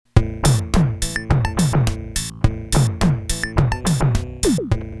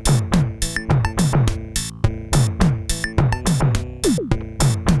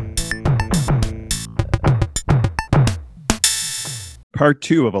part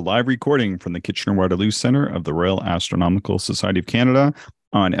 2 of a live recording from the Kitchener-Waterloo Centre of the Royal Astronomical Society of Canada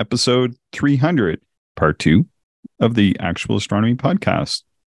on episode 300, part 2 of the Actual Astronomy Podcast.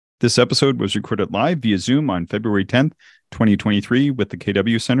 This episode was recorded live via Zoom on February 10th, 2023 with the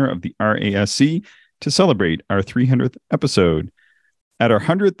KW Centre of the RASC to celebrate our 300th episode. At our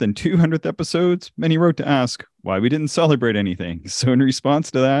 100th and 200th episodes, many wrote to ask why we didn't celebrate anything. So in response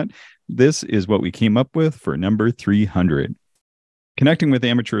to that, this is what we came up with for number 300. Connecting with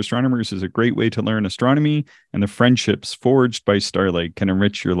amateur astronomers is a great way to learn astronomy, and the friendships forged by starlight can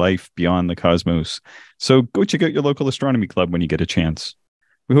enrich your life beyond the cosmos. So go check out your local astronomy club when you get a chance.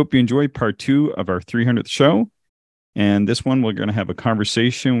 We hope you enjoy part 2 of our 300th show. And this one, we're going to have a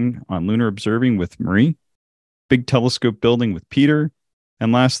conversation on lunar observing with Marie, big telescope building with Peter,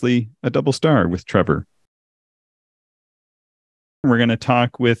 and lastly, a double star with Trevor. We're going to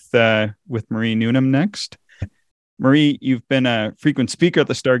talk with Marie Newnham next. Marie, you've been a frequent speaker at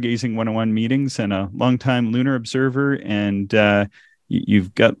the Stargazing 101 meetings and a longtime lunar observer, and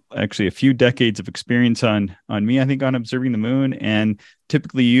you've got actually a few decades of experience on me, I think, on observing the moon, and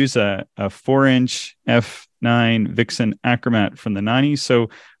typically use a 4-inch f9 Vixen achromat from the 90s. So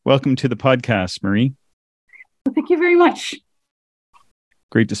welcome to the podcast, Marie. Thank you very much.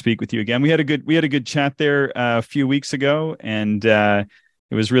 Great to speak with you again. We had a good chat there a few weeks ago, and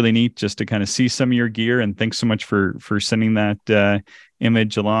it was really neat just to kind of see some of your gear, and thanks so much for sending that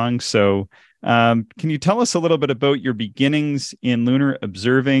image along. So can you tell us a little bit about your beginnings in lunar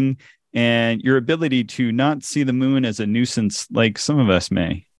observing and your ability to not see the moon as a nuisance like some of us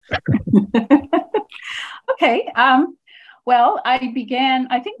may? Okay. Well, I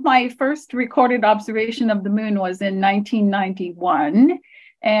think my first recorded observation of the moon was in 1991.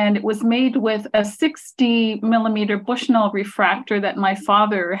 And it was made with a 60 millimeter Bushnell refractor that my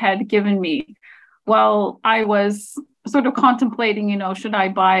father had given me. Well, I was sort of contemplating, should I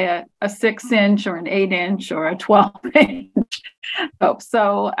buy a 6-inch or an 8-inch or a 12-inch?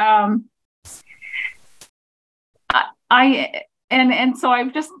 So so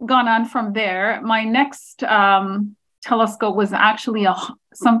I've just gone on from there. My next telescope was actually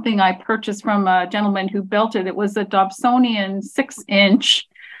something I purchased from a gentleman who built it. It was a Dobsonian 6-inch.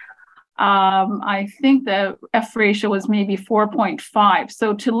 I think the F ratio was maybe 4.5.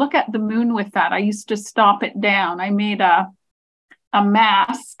 So to look at the moon with that, I used to stop it down. I made a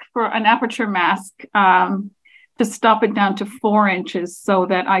mask for an aperture mask to stop it down to 4 inches so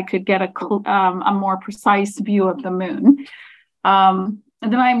that I could get a more precise view of the moon. And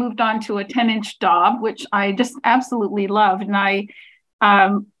then I moved on to a 10-inch Dob, which I just absolutely loved. And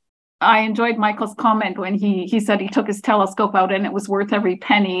I enjoyed Michael's comment when he said he took his telescope out and it was worth every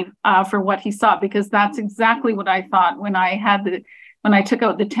penny for what he saw, because that's exactly what I thought when I took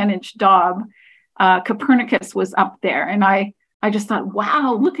out the 10-inch Dob. Copernicus was up there, and I just thought,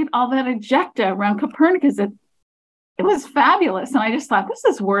 wow, look at all that ejecta around Copernicus. It was fabulous, and I just thought, this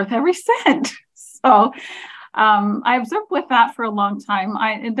is worth every cent. So I observed with that for a long time.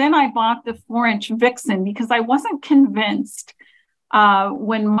 Then I bought the 4-inch Vixen because I wasn't convinced.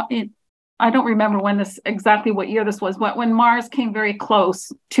 I don't remember exactly what year this was, but when Mars came very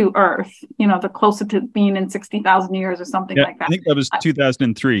close to Earth, the closer to being in 60,000 years or something like that. I think that was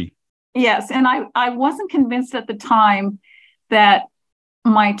 2003. Yes. And I wasn't convinced at the time that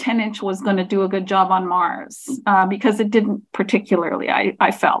my 10-inch was going to do a good job on Mars because it didn't particularly,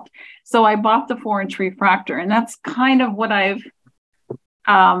 I felt. So I bought the 4-inch refractor, and that's kind of what I've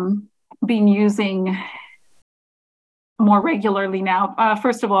been using more regularly now.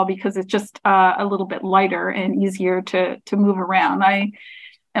 First of all, because it's just a little bit lighter and easier to move around. I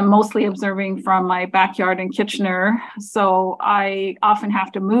am mostly observing from my backyard in Kitchener, so I often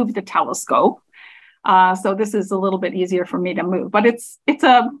have to move the telescope. So this is a little bit easier for me to move, but it's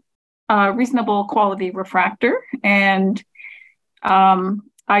a reasonable quality refractor, and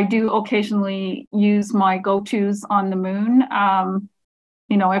I do occasionally use my go-tos on the moon.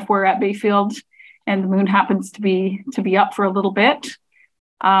 If we're at Bayfield and the moon happens to be up for a little bit.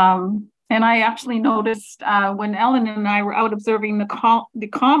 And I actually noticed when Ellen and I were out observing the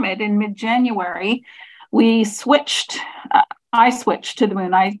comet in mid-January, I switched to the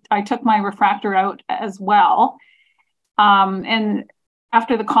moon. I took my refractor out as well. And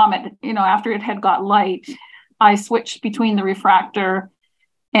after the comet, after it had got light, I switched between the refractor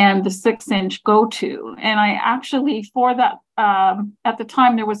and the 6-inch go-to. And I actually, for that, at the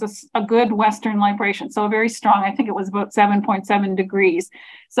time, there was a good Western libration, so very strong. I think it was about 7.7 degrees.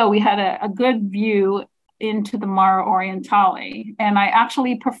 So we had a good view into the Mare Orientale. And I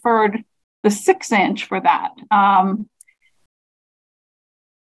actually preferred the 6-inch for that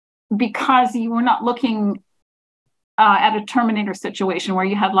because you were not looking at a terminator situation where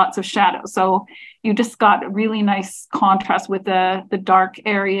you had lots of shadow. So you just got a really nice contrast with the dark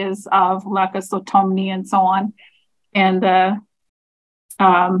areas of Lac Sotomni and so on, and the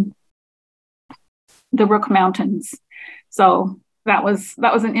Rook Mountains. So that was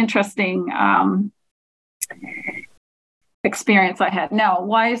an interesting experience I had. Now,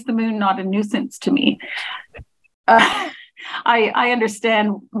 why is the moon not a nuisance to me? I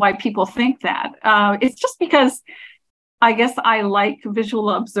understand why people think that. It's just because I guess I like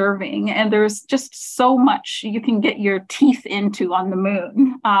visual observing, and there's just so much you can get your teeth into on the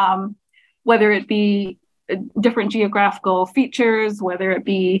moon, whether it be different geographical features, whether it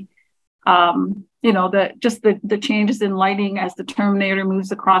be the changes in lighting as the terminator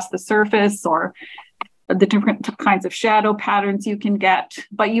moves across the surface, or the different kinds of shadow patterns you can get.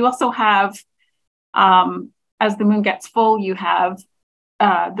 But you also have, as the moon gets full, you have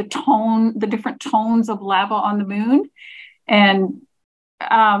the different tones of lava on the moon. And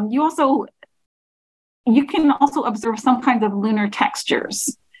you can also observe some kinds of lunar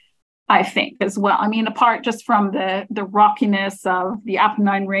textures, I think, as well. I mean, apart just from the rockiness of the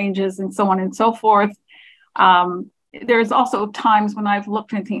Apennine ranges and so on and so forth, there's also times when I've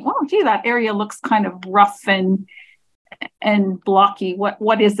looked and think, oh, gee, that area looks kind of rough and blocky.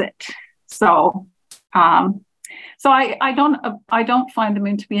 What is it? So I don't find the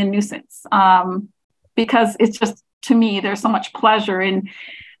moon to be a nuisance, because it's just, to me, there's so much pleasure in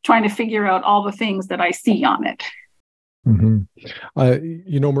trying to figure out all the things that I see on it. Mm-hmm.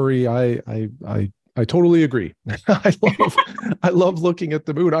 Marie, I totally agree. I love looking at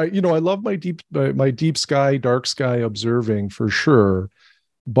the moon. I love my deep sky, dark sky observing for sure.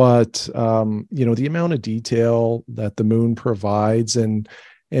 But the amount of detail that the moon provides, and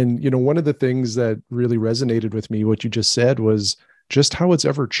one of the things that really resonated with me, what you just said, was just how it's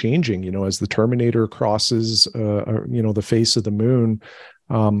ever changing, as the terminator crosses, the face of the moon.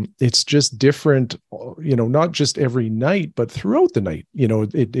 It's just different, not just every night, but throughout the night.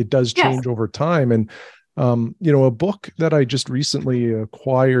 It does change over time. And, a book that I just recently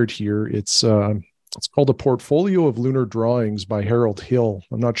acquired here, it's called A Portfolio of Lunar Drawings by Harold Hill.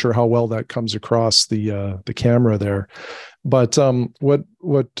 I'm not sure how well that comes across the camera there. But what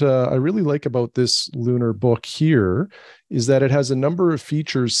I really like about this lunar book here is that it has a number of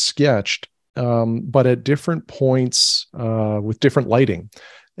features sketched, but at different points with different lighting.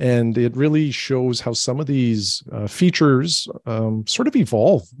 And it really shows how some of these features sort of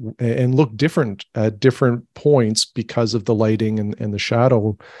evolve and look different at different points because of the lighting and the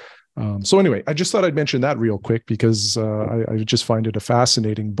shadow. So anyway, I just thought I'd mention that real quick because I just find it a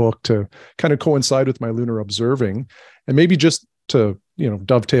fascinating book to kind of coincide with my lunar observing. And maybe just to,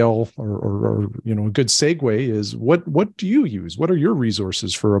 dovetail or a good segue is what do you use? What are your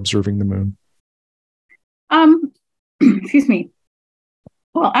resources for observing the moon? Excuse me.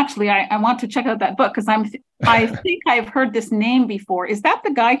 Well, actually, I want to check out that book because I think I've heard this name before. Is that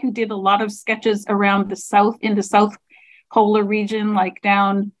the guy who did a lot of sketches around the South Polar region, like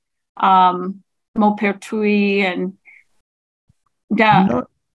down Maupertuis and down?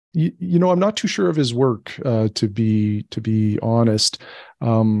 I'm not too sure of his work, to be honest.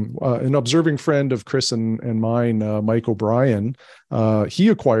 An observing friend of Chris and mine, Mike O'Brien, he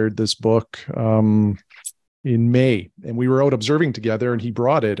acquired this book in May, and we were out observing together, and he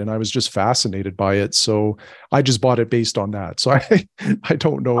brought it, and I was just fascinated by it. So I just bought it based on that. So I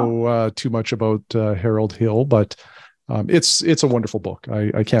don't know too much about Harold Hill, but it's a wonderful book.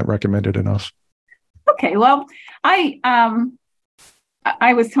 I can't recommend it enough. Okay, well, I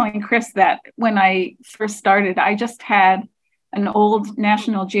was telling Chris that when I first started, I just had an old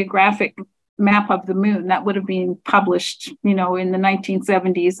National Geographic map of the moon that would have been published, in the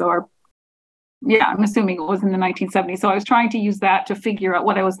 1970s, or I'm assuming it was in the 1970s. So I was trying to use that to figure out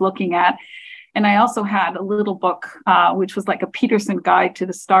what I was looking at. And I also had a little book, which was like a Peterson Guide to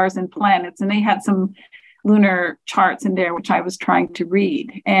the Stars and Planets. And they had some lunar charts in there, which I was trying to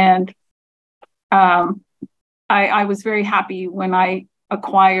read. And I was very happy when I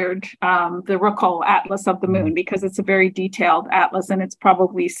acquired the Rukl Atlas of the Moon, because it's a very detailed atlas, and it's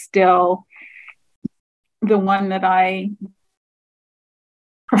probably still the one that I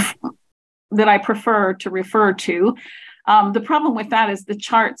prefer to refer to. The problem with that is the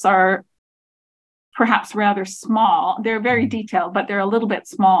charts are perhaps rather small. They're very detailed, but they're a little bit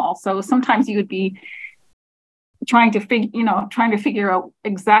small. So sometimes you would be trying to figure out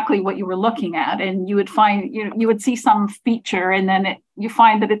exactly what you were looking at, and you would find, you would see some feature, and then you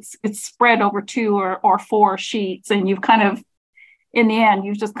find that it's spread over 2 or 4 sheets, and you've kind of, in the end,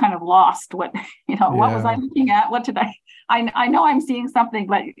 you've just kind of lost what was I looking at? What did I know I'm seeing something,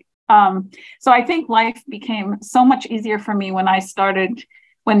 but So I think life became so much easier for me when I started,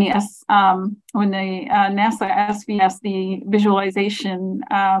 when the NASA SVS, the visualization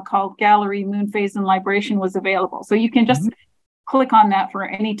called Gallery, Moon Phase and Libration was available. So you can just click on that for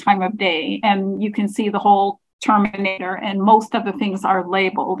any time of day, and you can see the whole terminator, and most of the things are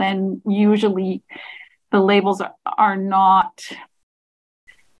labeled, and usually the labels are not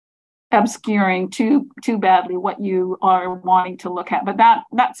obscuring too badly what you are wanting to look at. But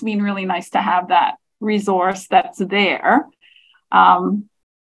that's been really nice to have that resource that's there,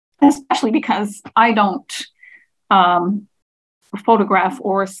 especially because I don't photograph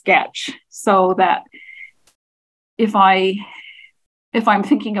or sketch, so that if I'm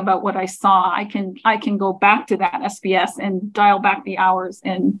thinking about what I saw, I can go back to that SBS and dial back the hours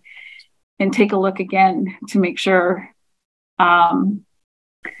and take a look again to make sure,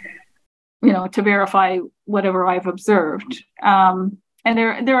 to verify whatever I've observed. And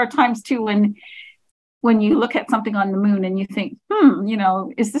there are times too when you look at something on the moon and you think,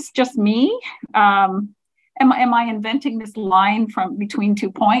 is this just me? Am I inventing this line from between 2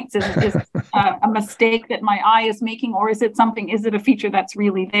 points? Is a mistake that my eye is making, or is it a feature that's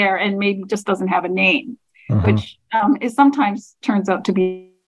really there and maybe just doesn't have a name, which is sometimes turns out to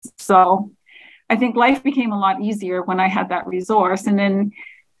be. So I think life became a lot easier when I had that resource. And then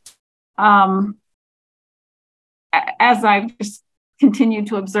as I've just continued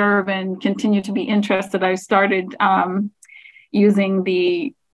to observe and continue to be interested, I started using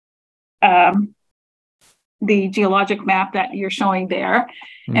the geologic map that you're showing there.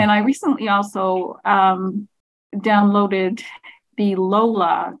 And I recently also downloaded the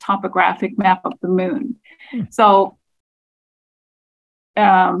LOLA topographic map of the moon. So,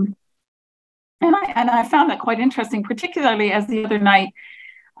 and I found that quite interesting, particularly as the other night,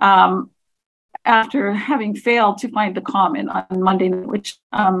 after having failed to find the comet on Monday, which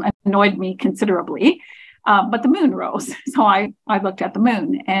annoyed me considerably, but the moon rose. So I looked at the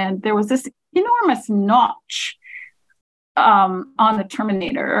moon, and there was this enormous notch on the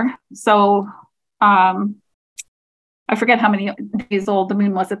terminator. So I forget how many days old the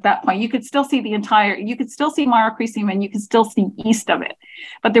moon was at that point. You could still see you could still see Mare Crisium, and you could still see east of it.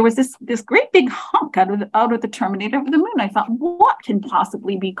 But there was this great big hunk out of the terminator of the moon. I thought, what can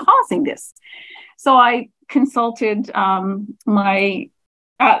possibly be causing this? So I consulted my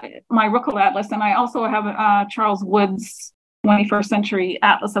Rookle Atlas, and I also have Charles Wood's 21st Century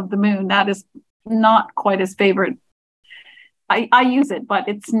Atlas of the Moon. That is not quite his favorite. I use it, but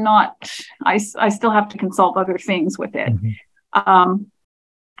it's not, I still have to consult other things with it.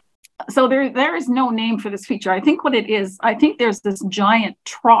 So there is no name for this feature. I think what it is, there's this giant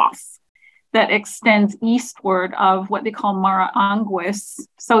trough that extends eastward of what they call Mare Anguis.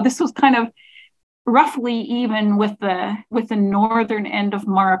 So this was kind of roughly even with the northern end of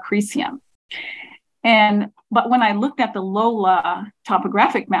Mare Crisium. But when I looked at the LOLA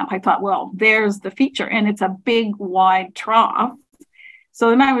topographic map, I thought, well, there's the feature, and it's a big, wide trough. So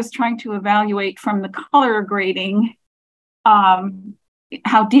then I was trying to evaluate from the color grading,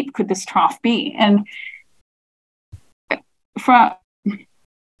 how deep could this trough be? And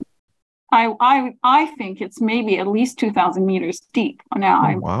I think it's maybe at least 2,000 meters deep. Now,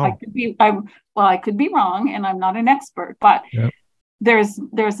 I could be wrong, and I'm not an expert, but yep. There's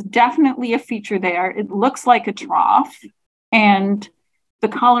definitely a feature there. It looks like a trough, and the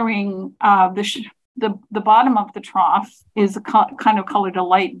coloring, the bottom of the trough is kind of colored a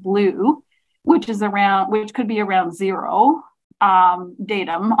light blue, which could be around zero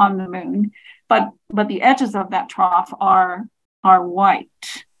datum on the moon, but the edges of that trough are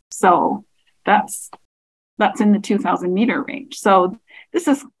white. So that's in the 2,000 meter range. So this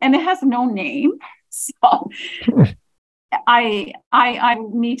is, and it has no name. So I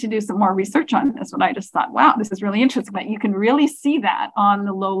need to do some more research on this, but I just thought, wow, this is really interesting. But you can really see that on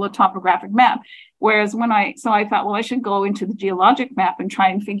the LOLA topographic map. Whereas I thought, well, I should go into the geologic map and try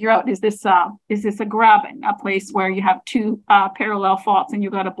and figure out, is this a graben, a place where you have two parallel faults and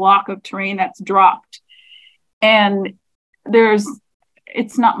you've got a block of terrain that's dropped, and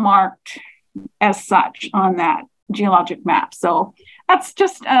it's not marked as such on that geologic map. So that's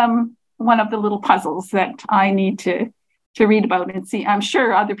just one of the little puzzles that I need to read about and see. I'm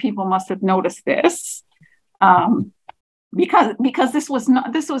sure other people must have noticed this, because this was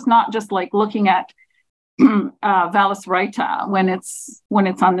not just like looking at Valles Rita when it's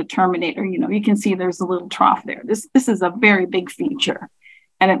on the terminator. You can see there's a little trough there. This is a very big feature,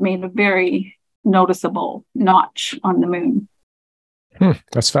 and it made a very noticeable notch on the moon.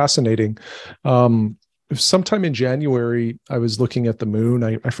 That's fascinating. sometime in January, I was looking at the moon.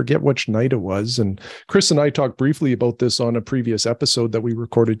 I forget which night it was. And Chris and I talked briefly about this on a previous episode that we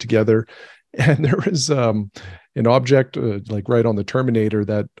recorded together. And there was an object like right on the terminator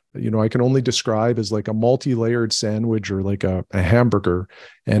that, I can only describe as like a multi-layered sandwich or like a hamburger.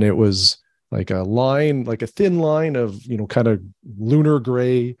 And it was like a line, like a thin line of, kind of lunar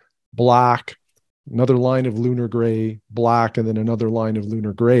gray, black, another line of lunar gray, black, and then another line of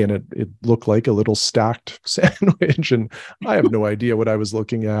lunar gray. And it looked like a little stacked sandwich. And I have no idea what I was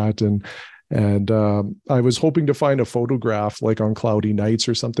looking at. And I was hoping to find a photograph like on cloudy nights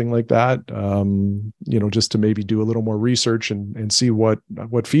or something like that, just to maybe do a little more research and see what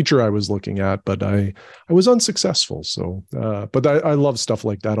feature I was looking at. But I was unsuccessful. So, but I love stuff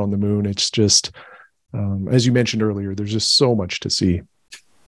like that on the moon. It's just, as you mentioned earlier, there's just so much to see.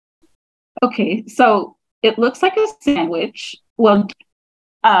 Okay, so it looks like a sandwich. Well,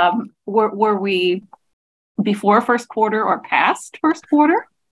 were we before first quarter or past first quarter?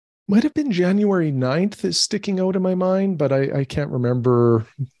 Might have been January 9th is sticking out in my mind, but I can't remember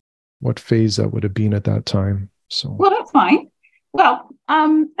what phase that would have been at that time. So, well, that's fine. Well,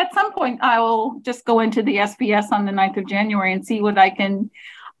 at some point I will just go into the SBS on the 9th of January and see what I can.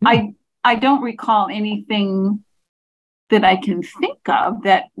 I don't recall anything that I can think of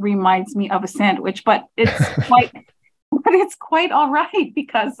that reminds me of a sandwich, but it's quite all right,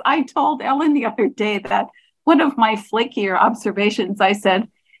 because I told Ellen the other day that one of my flakier observations, I said,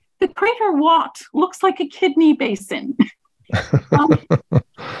 the crater Watt looks like a kidney basin,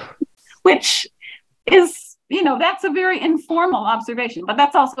 which is, that's a very informal observation, but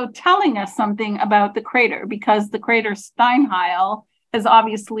that's also telling us something about the crater, because the crater Steinheil has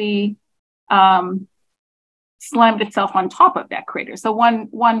obviously slammed itself on top of that crater. So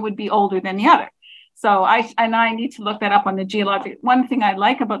one would be older than the other. So I need to look that up on the geologic. One thing I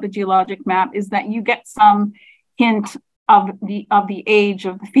like about the geologic map is that you get some hint of the age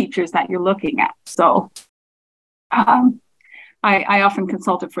of the features that you're looking at. So I often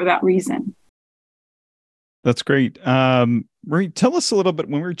consult it for that reason. That's great. Marie, tell us a little bit,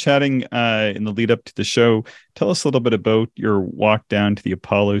 when we were chatting in the lead up to the show, tell us a little bit about your walk down to the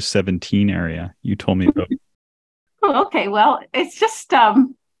Apollo 17 area you told me about. Oh, okay. Well, it's just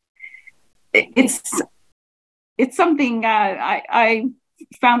it's something I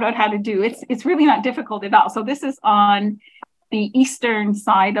found out how to do. It's really not difficult at all. So this is on the eastern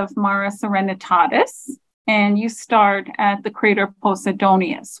side of Mare Serenitatis, and you start at the crater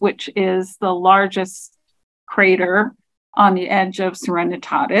Posidonius, which is the largest crater on the edge of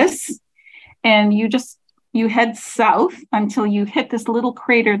Serenitatis, and you head south until you hit this little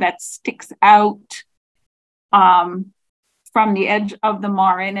crater that sticks out from the edge of the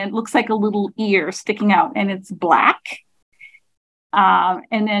mare, and it looks like a little ear sticking out, and it's black.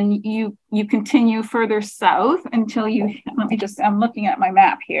 And then you continue further south until I'm looking at my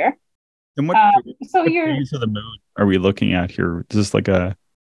map here. And what phase of the moon are we looking at here? Is this like a?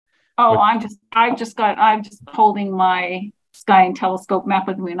 Oh, I'm just holding my sky and telescope map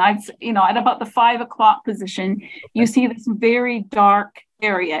of the moon. At about the 5 o'clock position, you see this very dark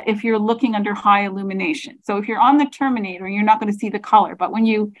area if you're looking under high illumination. So if you're on the terminator, you're not going to see the color. But when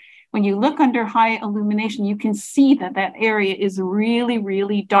you look under high illumination, you can see that area is really,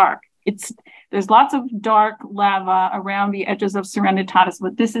 really dark. There's lots of dark lava around the edges of Serenitatis,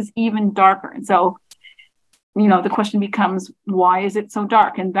 but this is even darker. And so, the question becomes, why is it so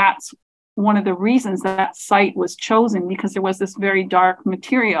dark? And that's one of the reasons that site was chosen, because there was this very dark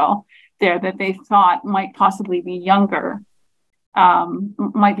material there that they thought might possibly be younger,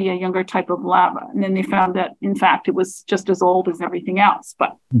 might be a younger type of lava. And then they found that, in fact, it was just as old as everything else.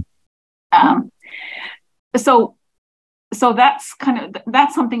 But so that's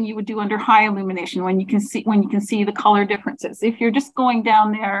that's something you would do under high illumination when you can see the color differences. If you're just going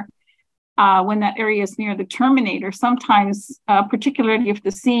down there when that area is near the terminator, sometimes, particularly if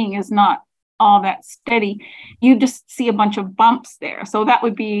the seeing is not all that steady, you just see a bunch of bumps there. So that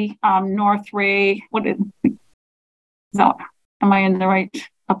would be North Ray. Am I in the right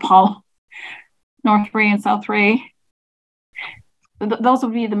Apollo? North Ray and South Ray. Those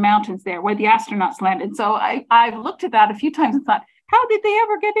would be the mountains there where the astronauts landed. So I've looked at that a few times and thought, how did they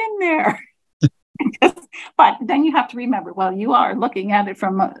ever get in there? But then you have to remember, well, you are looking at it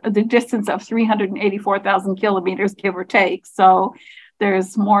from the distance of 384,000 kilometers, give or take. So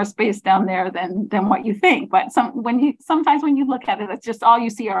there's more space down there than what you think. But sometimes when you look at it, it's just all you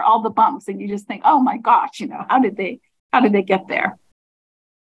see are all the bumps, and you just think, oh my gosh, how did they get there?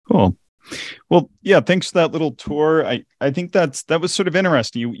 Cool. Well, yeah, thanks for that little tour. I think that was sort of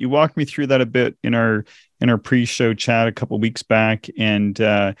interesting. You walked me through that a bit in our pre-show chat a couple of weeks back, and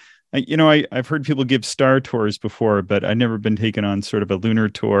I've heard people give star tours before, but I've never been taken on sort of a lunar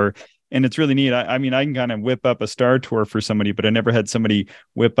tour. And it's really neat. I mean, I can kind of whip up a star tour for somebody, but I never had somebody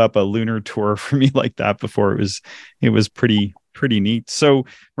whip up a lunar tour for me like that before. It was pretty neat. So,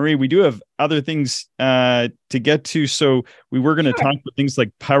 Marie, we do have other things to get to. So we were going to talk about things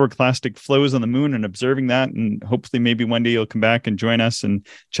like pyroclastic flows on the moon and observing that, and hopefully maybe one day you'll come back and join us and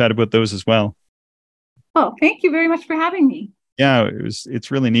chat about those as well. Oh, thank you very much for having me. Yeah, it's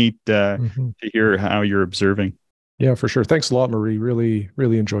really neat to hear how you're observing. Yeah, for sure. Thanks a lot, Marie. Really,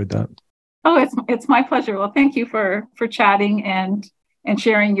 really enjoyed that. Oh, it's my pleasure. Well, thank you for chatting and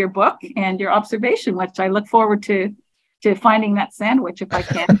sharing your book and your observation, which I look forward to finding that sandwich if I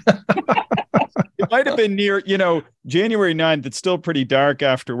can. It might have been near, January 9th. It's still pretty dark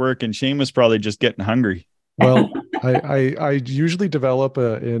after work, and Shane was probably just getting hungry. Well, I usually develop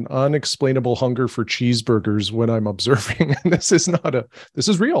an unexplainable hunger for cheeseburgers when I'm observing. And this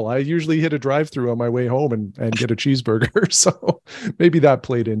is real. I usually hit a drive-through on my way home and get a cheeseburger. So maybe that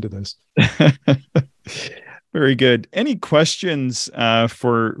played into this. Very good. Any questions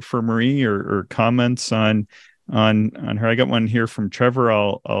for Marie or comments on her? I got one here from Trevor.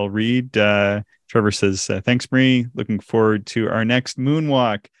 I'll read. Trevor says, "Thanks, Marie. Looking forward to our next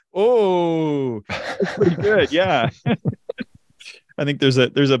moonwalk." Oh, that's pretty good. Yeah. I think there's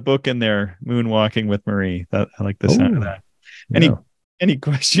a book in there, Moonwalking with Marie. That I like the sound of that. Any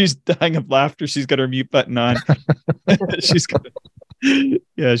questions? She's dying of laughter. She's got her mute button on. she's got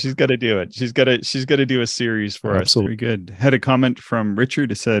to do it. She's got to do a series for us. Very good. Had a comment from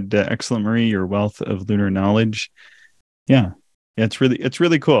Richard. It said, "Excellent, Marie, your wealth of lunar knowledge." Yeah, it's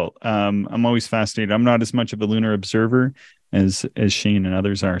really cool. I'm always fascinated. I'm not as much of a lunar observer as Shane and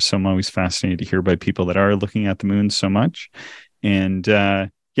others are. So I'm always fascinated to hear about people that are looking at the moon so much. And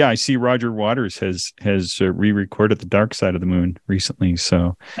I see Roger Waters has re-recorded The Dark Side of the Moon recently.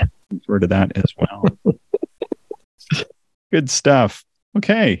 So I'm forward to that as well. Good stuff.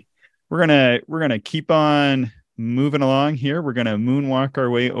 Okay. We're gonna keep on moving along here. We're gonna moonwalk our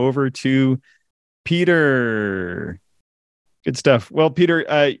way over to Peter. Good stuff. Well,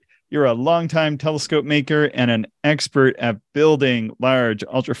 Peter, you're a longtime telescope maker and an expert at building large,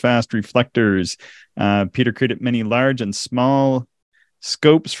 ultra-fast reflectors. Peter created many large and small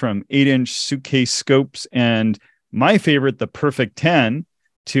scopes, from 8-inch suitcase scopes and my favorite, the Perfect 10,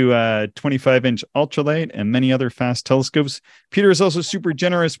 to 25-inch ultralight and many other fast telescopes. Peter is also super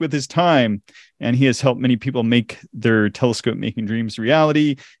generous with his time, and he has helped many people make their telescope making dreams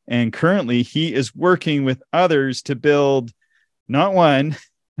reality. And currently, he is working with others to build not one,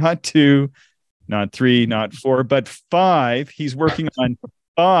 not two, not three, not four, but 5. He's working on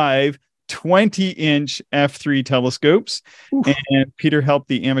 5 20-inch f3 telescopes. Oof. And Peter helped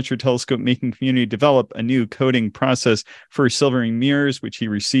the amateur telescope making community develop a new coating process for silvering mirrors, which he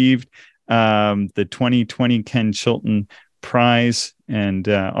received the 2020 Ken Chilton Prize, and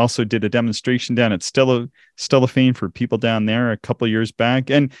also did a demonstration down at Stella Fane for people down there a couple of years back.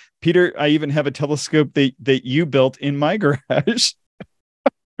 And Peter, I even have a telescope that you built in my garage.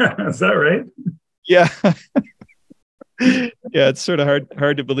 Is that right? Yeah. Yeah, it's sort of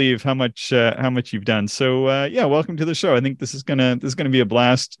hard to believe how much you've done. So welcome to the show. I think this is gonna be a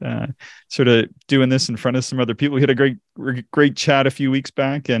blast. Sort of doing this in front of some other people. We had a great chat a few weeks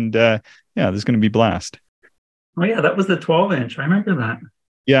back, and this is gonna be a blast. Oh yeah, that was the 12-inch. I remember that.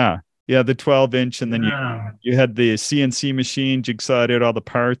 Yeah, the 12-inch, and then you had the CNC machine, jigsawed out all the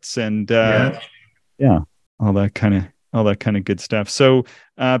parts, and all that kind of good stuff. So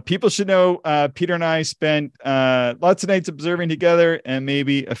people should know Peter and I spent lots of nights observing together, and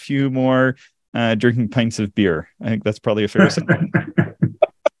maybe a few more drinking pints of beer. I think that's probably a fair assessment.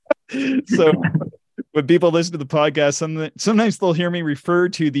 So when people listen to the podcast, sometimes they'll hear me refer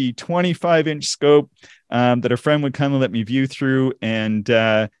to the 25-inch scope that a friend would kindly let me view through, and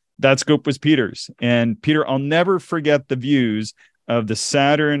that scope was Peter's. And Peter, I'll never forget the views of the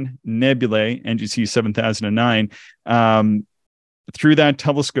Saturn nebulae, NGC 7009, through that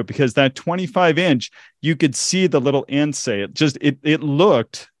telescope, because that 25-inch, you could see the little Ansay. It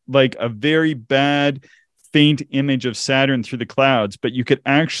looked like a very bad, faint image of Saturn through the clouds, but you could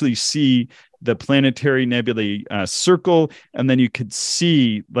actually see the planetary nebulae circle, and then you could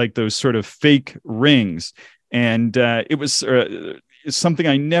see like those sort of fake rings. And it was something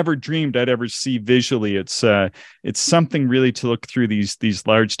I never dreamed I'd ever see visually. It's something really to look through these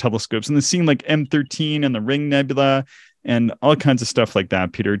large telescopes, and the seeing like M13 and the Ring Nebula and all kinds of stuff like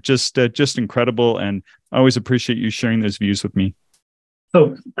that. Peter, just incredible, and I always appreciate you sharing those views with me.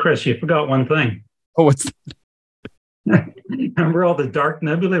 So, Chris, you forgot one thing. Oh, what's Remember all the dark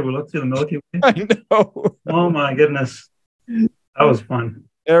nebulae we looked through the Milky Way? I know. Oh my goodness, that was fun.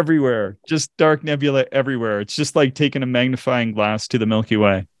 Everywhere, just dark nebula everywhere. It's just like taking a magnifying glass to the Milky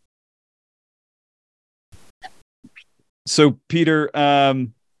Way. So, Peter,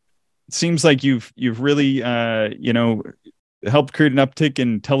 seems like you've really helped create an uptick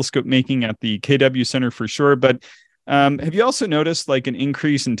in telescope making at the KW Center for sure. But have you also noticed like an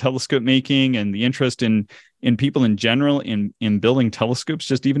increase in telescope making and the interest in people in general in building telescopes,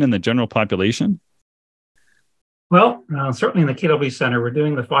 just even in the general population? Well, certainly in the KW Center, we're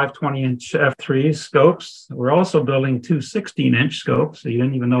doing the 520-inch F3 scopes. We're also building two 16-inch scopes, so you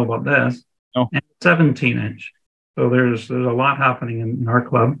didn't even know about this, and 17-inch. So there's a lot happening in our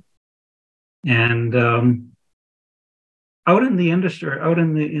club. And out in the industry, out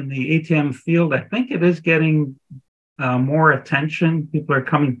in the ATM field, I think it is getting more attention. People are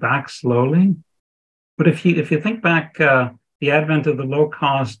coming back slowly. But if you think back, the advent of the low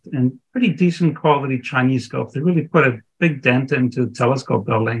cost and pretty decent quality Chinese scope, they really put a big dent into telescope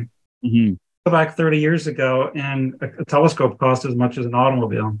building. Mm-hmm. Go back 30 years ago, and a telescope cost as much as an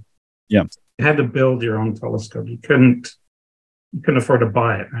automobile. Yeah. You had to build your own telescope. You couldn't afford to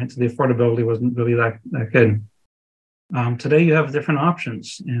buy it, right? So the affordability wasn't really that good. Today you have different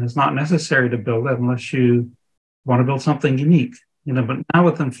options, and it's not necessary to build it unless you want to build something unique. But now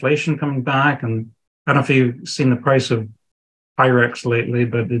with inflation coming back, and I don't know if you've seen the price of Pyrex lately,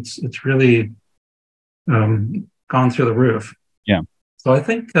 but it's really gone through the roof. Yeah. So I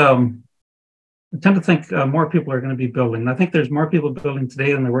think I tend to think more people are going to be building. I think there's more people building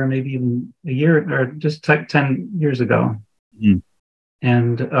today than there were maybe even a year or just 10 years ago. Mm.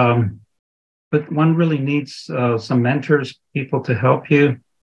 And but one really needs some mentors, people to help you.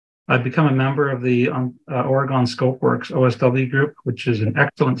 I've become a member of the Oregon Scopeworks OSW group, which is an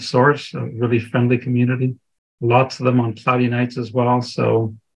excellent source, a really friendly community. Lots of them on cloudy nights as well.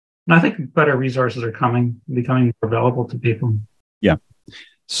 So I think better resources are becoming more available to people. Yeah.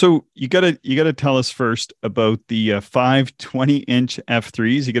 So you gotta tell us first about the 520-inch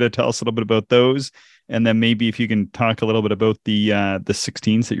F3s. You gotta tell us a little bit about those, and then maybe if you can talk a little bit about the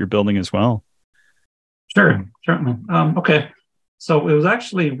 16s that you're building as well. Sure, certainly. Okay, so it was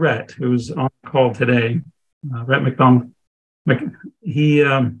actually Rhett who's on the call today. Rhett McDonald. McKen.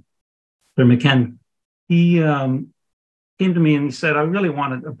 He came to me and he said, "I really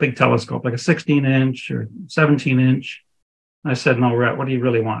wanted a big telescope, like a 16-inch or 17-inch." I said, "No, Rhett, what do you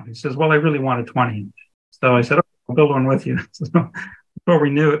really want?" He says, "Well, I really want a 20-inch." So I said, "Okay, I'll build one with you." So before we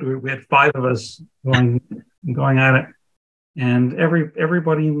knew it, we had 5 of us going at it, and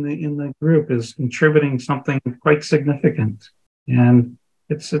everybody in the group is contributing something quite significant, and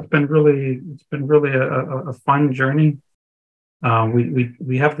it's been really a fun journey.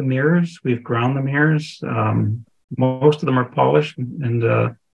 We have the mirrors. We've ground the mirrors. Most of them are polished,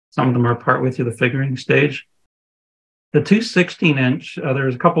 and some of them are part way through the figuring stage. The two 16-inch,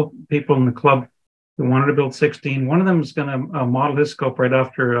 there's a couple people in the club who wanted to build 16. One of them is going to model his scope right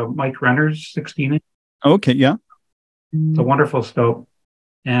after Mike Renner's 16-inch. Okay, yeah. It's a wonderful scope.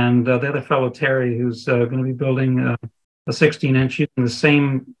 And the other fellow, Terry, who's going to be building a 16-inch using the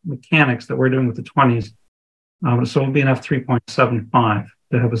same mechanics that we're doing with the 20s. So it'll be an f3.75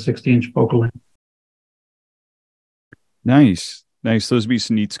 to have a 60-inch focal length. Nice. Those would be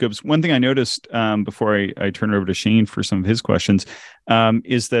some neat scopes. One thing I noticed before I turn it over to Shane for some of his questions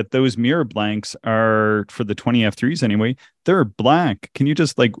is that those mirror blanks are, for the 20 F3s anyway, they're black. Can you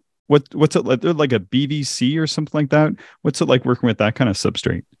just what's it like? They're like a BVC or something like that. What's it like working with that kind of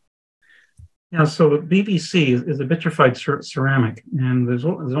substrate? Yeah, so BVC is a vitrified ceramic, and there's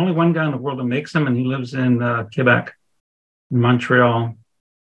only one guy in the world that makes them, and he lives in Quebec, in Montreal,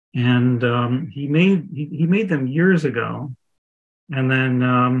 and he made them years ago. And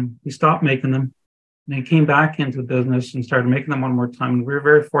then he stopped making them, and he came back into the business and started making them one more time. And we were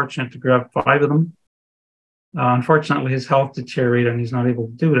very fortunate to grab 5 of them. Unfortunately, his health deteriorated, and he's not able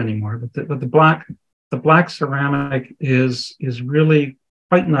to do it anymore. But the black ceramic is really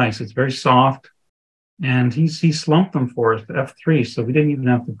quite nice. It's very soft, and he slumped them for us, the F3, so we didn't even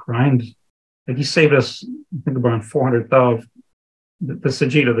have to grind. Like, he saved us, I think, around 400 thou. The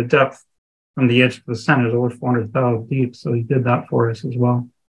Sagitta, the depth from the edge to the center is over 400 thou deep, so he did that for us as well.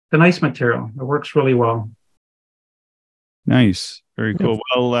 It's a nice material. It works really well. Nice. Very cool.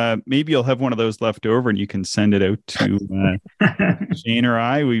 Well, maybe you'll have one of those left over and you can send it out to Shane or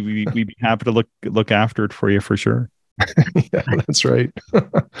I. We'd be happy to look after it for you for sure. Yeah, that's right.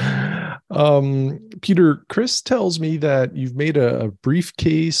 Peter, Chris tells me that you've made a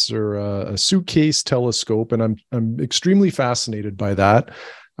briefcase or a suitcase telescope, and I'm extremely fascinated by that.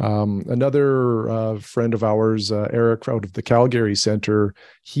 Another friend of ours, Eric, out of the Calgary Center,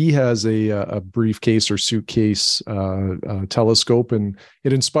 he has a briefcase or suitcase telescope, and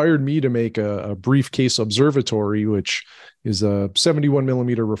it inspired me to make a briefcase observatory, which is a 71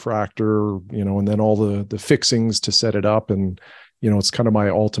 millimeter refractor, and then all the fixings to set it up. And, it's kind of my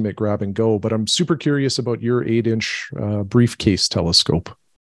ultimate grab and go, but I'm super curious about your 8-inch briefcase telescope.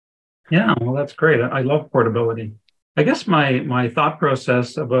 Yeah, well, that's great. I love portability. I guess my thought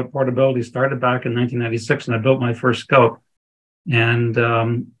process about portability started back in 1996, and I built my first scope. And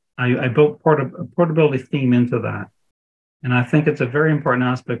I built a portability theme into that. And I think it's a very important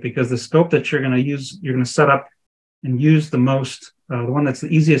aspect, because the scope that you're going to use, you're going to set up and use the most, the one that's the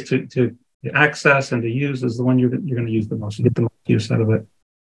easiest to access and to use is the one you're going to use the most. You get the most use out of it.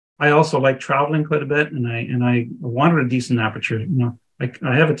 I also like traveling quite a bit, and I wanted a decent aperture.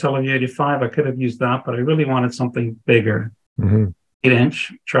 I have a Teleview 85. I could have used that, but I really wanted something bigger.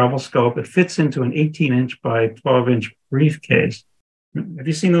 8-inch travel scope. It fits into an 18-inch by 12-inch briefcase. Have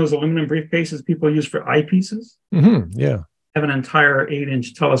you seen those aluminum briefcases people use for eyepieces? Yeah. I have an entire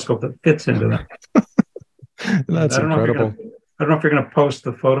 8-inch telescope that fits into that. That's incredible. I don't know if you're going to post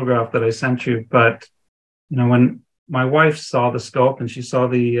the photograph that I sent you, but when my wife saw the scope and she saw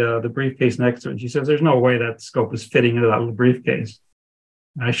the briefcase next to it, and she says, "There's no way that scope is fitting into that little briefcase."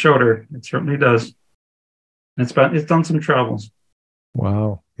 And I showed her; it certainly does. And it's done some travels.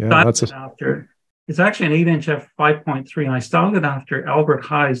 Wow! Yeah, it's actually an 8-inch f5.3, and I styled it after Albert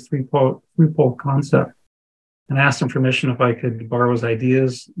High's three-pole concept. And I asked him permission if I could borrow his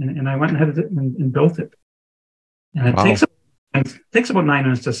ideas, and I went ahead and built it. And it takes about 9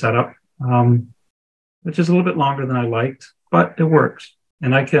 minutes to set up, which is a little bit longer than I liked, but it works.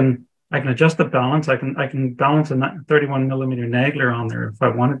 And I can adjust the balance. I can balance a 31 millimeter Nagler on there if I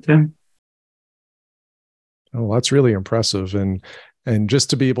wanted to. Oh, that's really impressive. And just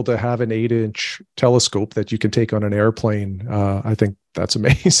to be able to have an 8-inch telescope that you can take on an airplane, I think that's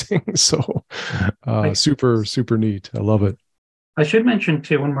amazing. So super, super neat. I love it. I should mention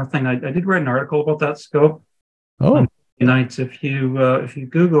too, one more thing. I did write an article about that scope. Oh, nights. If you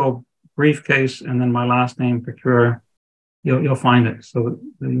Google briefcase and then my last name, Procure, you'll find it. So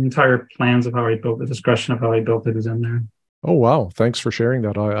the entire plans of how I built the discussion of how I built it is in there. Oh, wow. Thanks for sharing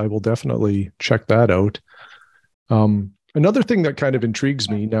that. I will definitely check that out. Another thing that kind of intrigues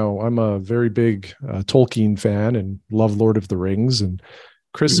me now, I'm a very big Tolkien fan and love Lord of the Rings. And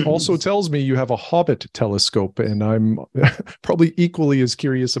Chris also tells me you have a Hobbit telescope, and I'm probably equally as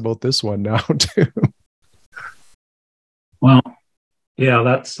curious about this one now too. Well, yeah,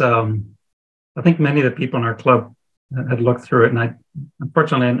 that's, I think many of the people in our club had looked through it, and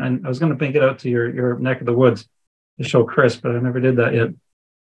unfortunately, I was going to make it out to your neck of the woods to show Chris, but I never did that yet.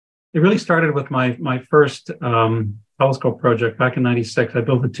 It really started with my first telescope project back in '96. I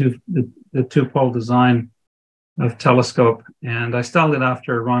built the two-pole design of telescope, and I styled it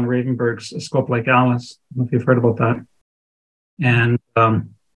after Ron Ravenberg's scope like Alice. I don't know if you've heard about that. And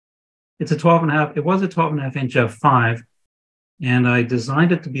it's a 12.5. It was a 12.5 inch f5. And I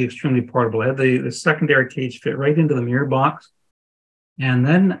designed it to be extremely portable. I had the secondary cage fit right into the mirror box. And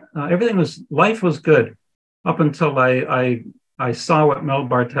then life was good up until I saw what Mel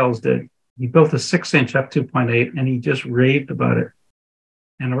Bartels did. He built a 6-inch f2.8, and he just raved about it.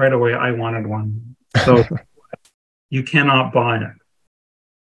 And right away, I wanted one. So you cannot buy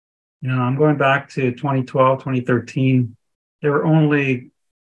it. I'm going back to 2012, 2013. There were only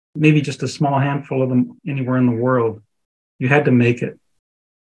maybe just a small handful of them anywhere in the world. You had to make it.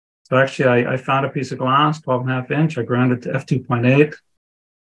 So actually, I found a piece of glass, 12.5 inch. I ground it to f2.8,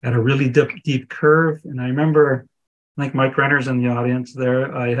 had a really deep curve. And I remember, I think Mike Renner's in the audience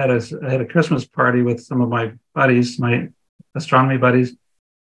there. I had a Christmas party with some of my buddies, my astronomy buddies,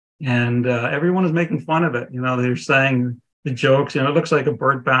 and everyone was making fun of it. They were saying the jokes. It looks like a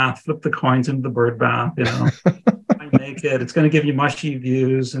bird bath. Flip the coins into the bird bath. I make it. It's going to give you mushy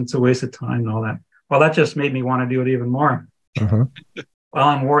views, and it's a waste of time and all that. Well, that just made me want to do it even more.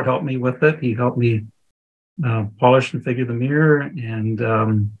 Alan Ward helped me with it. He helped me polish and figure the mirror.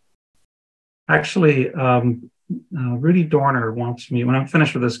 And actually, Rudy Dorner wants me, when I'm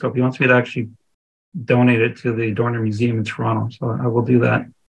finished with this scope, he wants me to actually donate it to the Dorner Museum in Toronto. So I will do that.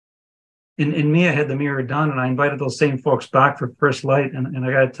 In May, I had the mirror done, and I invited those same folks back for first light. And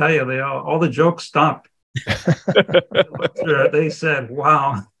I got to tell you, all the jokes stopped. They said,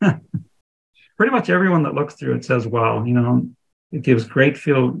 wow. Pretty much everyone that looks through it says, wow, it gives great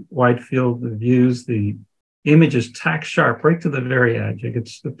wide field views. The The image is tack sharp right to the very edge. It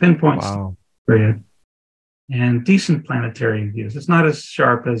gets the pinpoints to the very edge. And decent planetary views. It's not as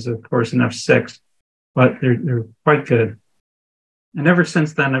sharp as, of course, an F6, but they're quite good. And ever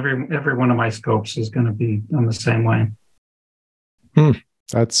since then, every one of my scopes is going to be done the same way.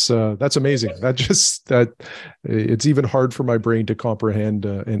 That's amazing. It's even hard for my brain to comprehend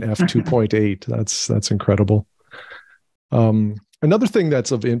an f2.8. That's incredible. Another thing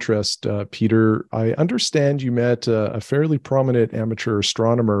that's of interest, Peter, I understand you met a fairly prominent amateur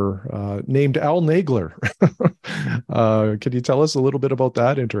astronomer named Al Nagler. Can you tell us a little bit about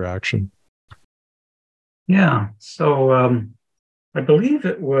that interaction? Yeah. So I believe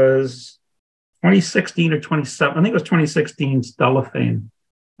it was 2016 or 27. I think it was 2016 Stellafane.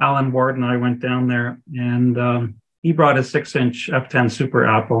 Alan Ward and I went down there, and he brought a 6-inch f10 Super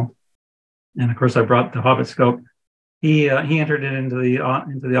Apple, and of course I brought the Hobbit scope. He entered it into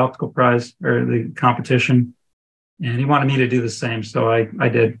the optical prize or the competition, and he wanted me to do the same, so I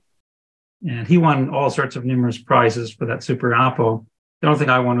did. And he won all sorts of numerous prizes for that Super Apple. The only thing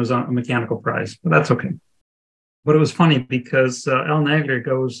I won was a mechanical prize, but that's okay. But it was funny because Al Nagler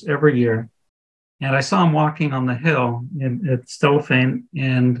goes every year, and I saw him walking on the hill at Stellafane,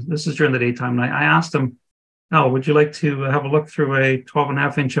 and this is during the daytime. And I asked him, Al, would you like to have a look through a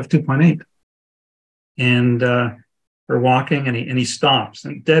 12.5-inch f2.8? And we're walking, and he stops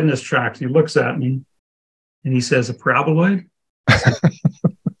and dead in his tracks. He looks at me, and he says, "A paraboloid?"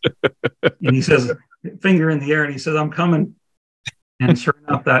 And he says, finger in the air, and he says, "I'm coming." And sure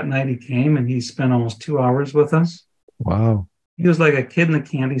enough, that night he came, and he spent almost 2 hours with us. Wow. He was like a kid in the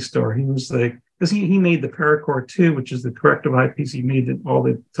candy store. He was like, because he made the Paracore 2, which is the corrective eyepiece. He made all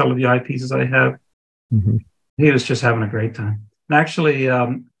the teleview eyepieces I have. Mm-hmm. He was just having a great time. And actually,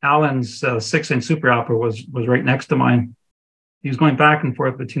 Alan's 6-inch Super Alpha was right next to mine. He was going back and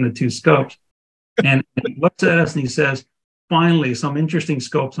forth between the two scopes. And he looks at us and he says, "Finally, some interesting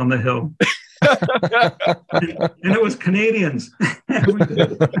scopes on the hill." and it was Canadians.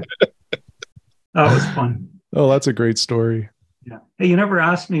 That was fun. Oh, that's a great story. Yeah. Hey, you never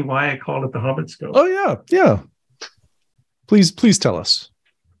asked me why I called it the Hobbit scope. Oh, yeah. Please tell us.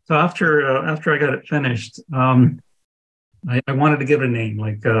 So after I got it finished, I wanted to give it a name,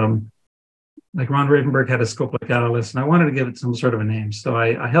 like Ron Ravenberg had a scope like Atlas, and I wanted to give it some sort of a name. So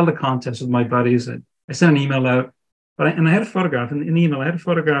I held a contest with my buddies. I sent an email out, I had a photograph. In the email, I had a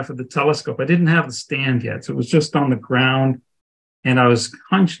photograph of the telescope. I didn't have the stand yet, so it was just on the ground. And I was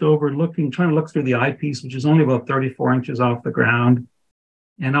hunched over trying to look through the eyepiece, which is only about 34 inches off the ground.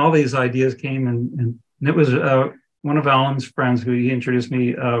 And all these ideas came, and it was one of Alan's friends who he introduced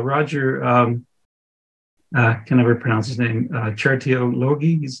me, Roger, can never pronounce his name, Chertio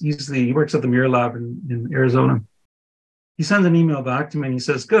Logi. He works at the Mirror Lab in Arizona. He sends an email back to me and he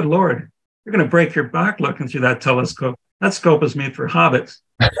says, "Good Lord, you're going to break your back looking through that telescope. That scope is made for hobbits."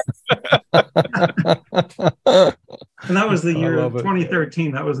 And that was the year of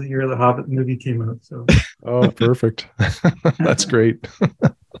 2013. That was the year the Hobbit movie came out. So, oh, perfect. That's great.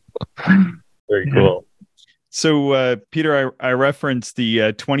 Very cool. So, Peter, I referenced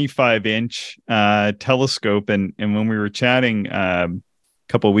the 25-inch telescope, and when we were chatting a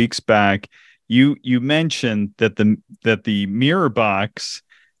couple of weeks back, you mentioned that the mirror box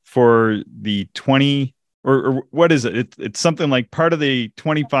for the 20 or what is it? It's something like part of the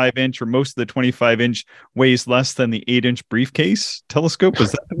 25-inch or most of the 25-inch weighs less than the 8-inch briefcase telescope.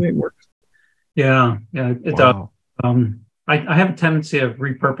 Is that the way it works? Yeah, it does. I have a tendency of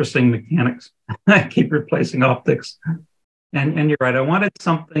repurposing mechanics. I keep replacing optics. And you're right. I wanted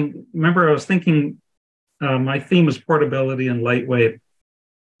something. Remember, I was thinking my theme was portability and lightweight.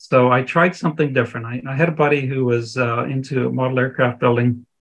 So I tried something different. I had a buddy who was into model aircraft building,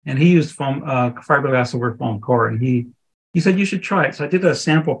 and he used foam, fiberglass over foam core. And he said, "You should try it." So I did a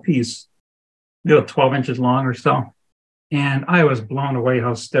sample piece, 12 inches long or so. And I was blown away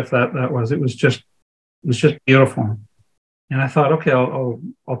how stiff that was. It was just beautiful. And I thought, okay, I'll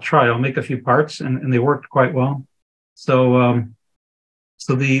try. I'll make a few parts, and they worked quite well. So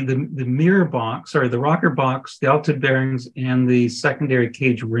the mirror box, the rocker box, the altitude bearings, and the secondary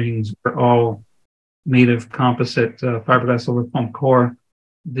cage rings were all made of composite fiberglass over foam core.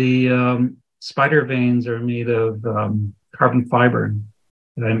 The spider vanes are made of carbon fiber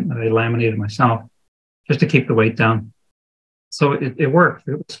that I laminated myself just to keep the weight down. So it worked.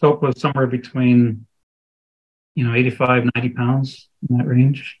 The scope was somewhere between 85, 90 pounds in that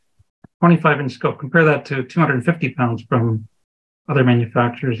range. 25-inch scope. Compare that to 250 pounds from other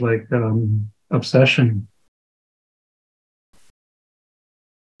manufacturers like Obsession.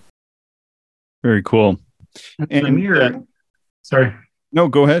 Very cool. And the mirror. Sorry. No,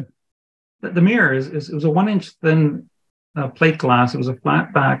 go ahead. the mirror it was a 1-inch thin plate glass. It was a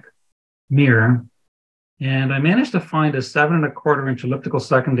flat back mirror. And I managed to find a 7.25-inch elliptical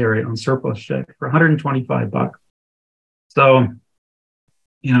secondary on surplus check for $125. So,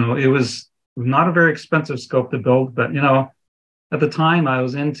 it was not a very expensive scope to build, but, at the time I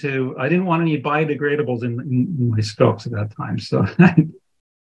didn't want any biodegradables in my scopes at that time. So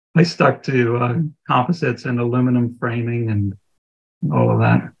I stuck to composites and aluminum framing and all of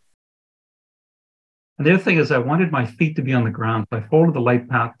that. And the other thing is I wanted my feet to be on the ground. So I folded the light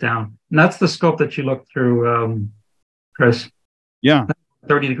path down. And that's the scope that you looked through, Chris. Yeah.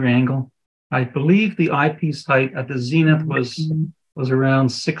 30-degree angle. I believe the eyepiece height at the zenith was around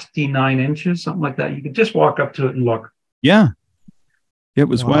 69 inches, something like that. You could just walk up to it and look. Yeah. It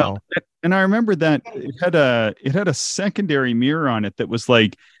was Wow. wild. And I remember that it had a secondary mirror on it that was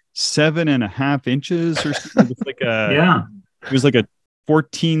like 7.5 inches or something. It was like it was like a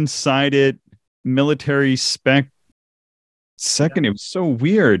 14-sided military spec second. It was so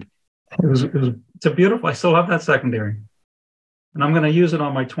weird. It's a beautiful. I still have that secondary, and I'm going to use it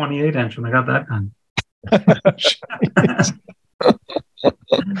on my 28-inch when I got that done.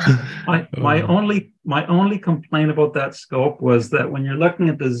 my only complaint about that scope was that when you're looking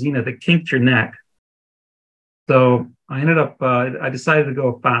at the zenith, it kinked your neck. So I ended up I decided to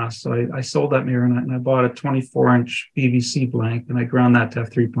go fast. So I sold that mirror and I bought a 24-inch PVC blank and I ground that to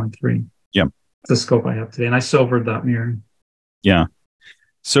f3.3. Yeah. The scope I have today, and I silvered that mirror. Yeah.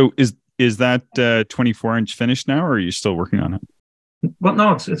 So is that 24-inch finished now, or are you still working on it? Well,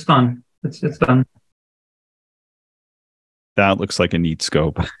 no, it's done. It's done. That looks like a neat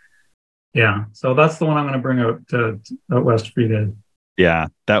scope. Yeah. So that's the one I'm going to bring out west for you guys. Yeah,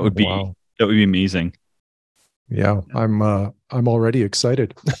 that would be amazing. Yeah, I'm already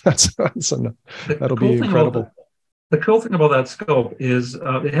excited. That'll be incredible. The cool thing about that scope is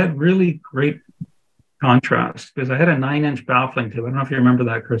it had really great contrast because I had a 9-inch baffling tube. I don't know if you remember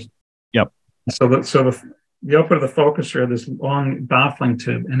that, Chris. Yep. So the output of the focuser had this long baffling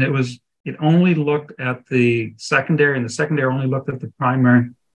tube, and it only looked at the secondary, and the secondary only looked at the primary,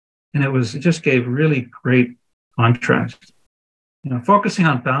 and it just gave really great contrast. Focusing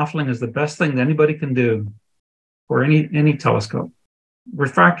on baffling is the best thing that anybody can do for any telescope.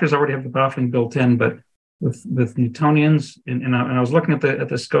 Refractors already have the baffling built in, but with Newtonians, and I was looking at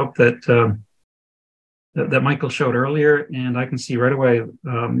the scope that Michael showed earlier, and I can see right away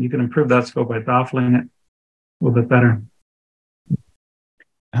you can improve that scope by baffling it a little bit better.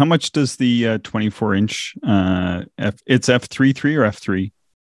 How much does the 24-inch it's f3.3 or f3?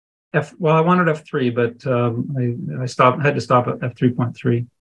 Well, I wanted f3, but I had to stop at f3.3.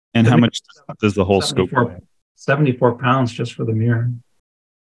 And how much does the whole scope weigh? 74 pounds just for the mirror.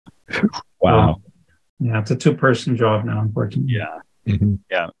 Wow. Yeah, it's a 2-person job now, unfortunately. Yeah. Mm-hmm.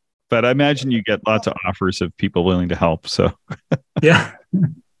 Yeah. But I imagine you get lots of offers of people willing to help. So yeah.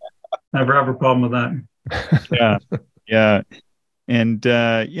 Never have a problem with that. Yeah. Yeah. And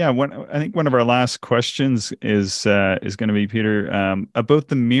I think one of our last questions is going to be, Peter, about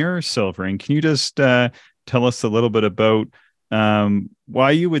the mirror silvering. Can you just tell us a little bit about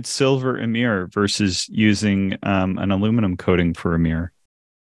why you would silver a mirror versus using an aluminum coating for a mirror?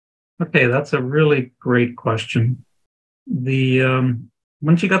 Okay, that's a really great question.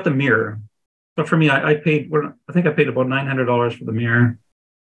 Once you got the mirror, so for me, I paid about $900 for the mirror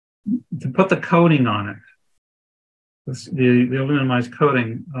to put the coating on it. The aluminumized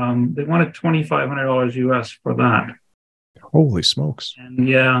coating, they wanted $2,500 US for that. Holy smokes! And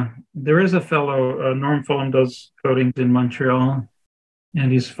yeah, there is a fellow, Norm Fulham, does coatings in Montreal,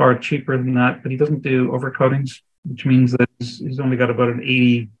 and he's far cheaper than that, but he doesn't do overcoatings, which means that he's only got about an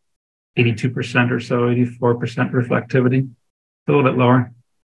 82% or so, 84% reflectivity, a little bit lower.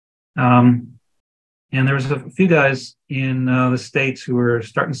 And there was a few guys in the States who were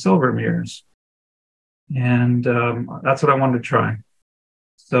starting silver mirrors. And that's what I wanted to try.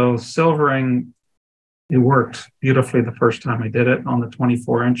 So it worked beautifully the first time I did it on the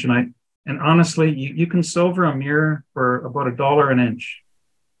 24-inch. And honestly, you can silver a mirror for about $1 an inch.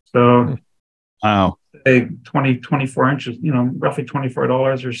 So wow, say 24 inches, roughly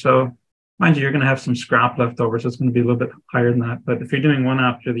 $24 or so. Mind you, you're going to have some scrap left over, so it's going to be a little bit higher than that. But if you're doing one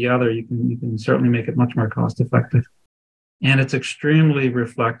after the other, you can certainly make it much more cost effective. And it's extremely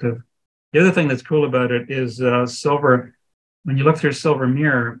reflective. The other thing that's cool about it is silver. When you look through a silver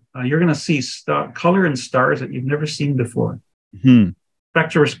mirror, you're going to see color and stars that you've never seen before. Mm-hmm.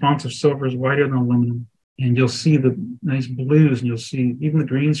 Spectral response of silver is wider than aluminum. And you'll see the nice blues, and you'll see even the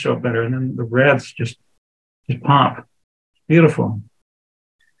greens show up better. And then the reds just pop. Beautiful.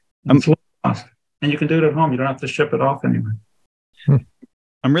 It's low cost. And you can do it at home. You don't have to ship it off anywhere.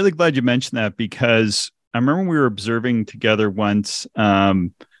 I'm really glad you mentioned that, because I remember we were observing together once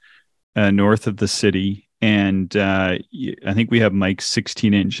north of the city, and I think we have Mike's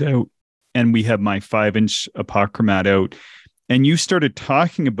 16-inch out, and we have my 5-inch apochromat out, and you started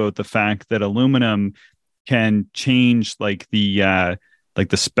talking about the fact that aluminum can change like the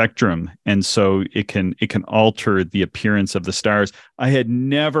spectrum, and so it can alter the appearance of the stars. I had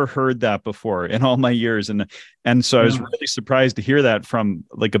never heard that before in all my years, and so I was really surprised to hear that from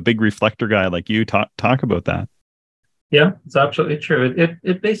like a big reflector guy like you talk about that. Yeah, it's absolutely true.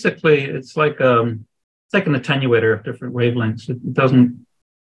 It basically, it's like an attenuator of different wavelengths.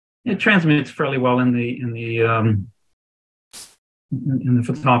 It transmits fairly well in the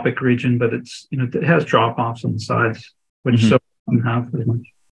photopic region, but it has drop offs on the sides, which so doesn't have very much.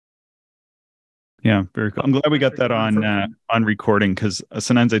 Yeah, very cool. I'm glad we got that on recording, because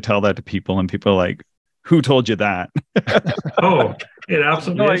sometimes I tell that to people and people are like, "Who told you that?" Oh, it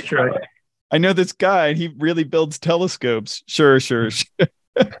absolutely is true. I know this guy, and he really builds telescopes. Sure.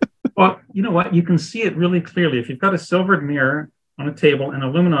 Well, you know what? You can see it really clearly. If you've got a silvered mirror on a table and a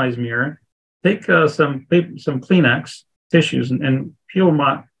luminized mirror, take some Kleenex tissues and peel them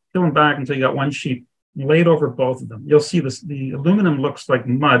back until you got one sheet, lay it over both of them. You'll see the aluminum looks like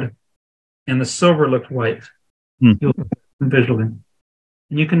mud, and the silver looks white. You'll visually. And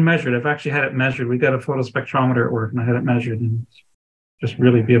you can measure it. I've actually had it measured. We got a photospectrometer at work, and I had it measured, and it's just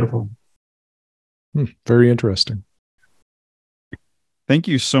really beautiful. Very interesting. Thank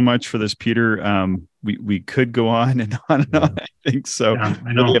you so much for this, Peter. We could go on and on and on, I think so. Yeah,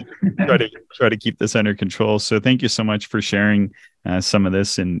 I know. try to keep this under control. So thank you so much for sharing some of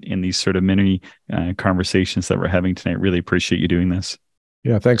this in these sort of mini conversations that we're having tonight. Really appreciate you doing this.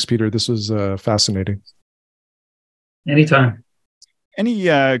 Yeah, thanks, Peter. This was fascinating. Anytime.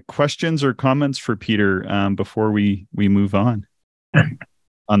 Any questions or comments for Peter before we move on?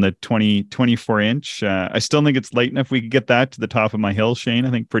 On the 24-inch. I still think it's light enough. We could get that to the top of my hill, Shane.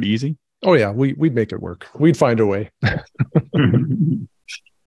 I think pretty easy. Oh yeah, we'd make it work. We'd find a way.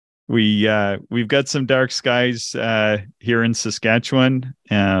 We've got some dark skies here in Saskatchewan.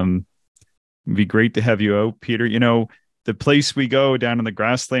 It'd be great to have you out, Peter. You know, the place we go down in the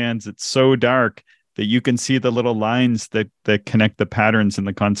grasslands, it's so dark that you can see the little lines that connect the patterns in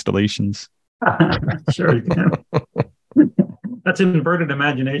the constellations. Sure you can. That's inverted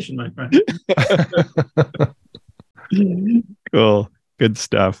imagination, my friend. Cool. Good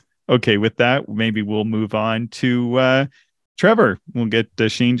stuff. Okay, with that, maybe we'll move on to Trevor. We'll get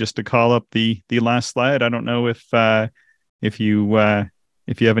Shane just to call up the last slide. I don't know if you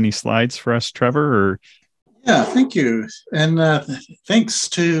have any slides for us, Trevor, or... Yeah, thank you. And thanks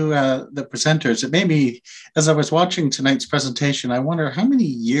to the presenters. It made me, as I was watching tonight's presentation, I wonder how many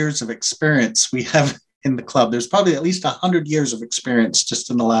years of experience we have in the club. There's probably at least 100 years of experience just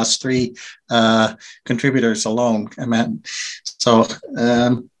in the last 3 contributors alone. So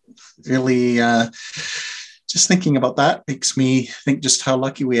really just thinking about that makes me think just how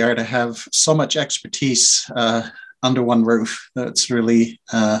lucky we are to have so much expertise under one roof. That's really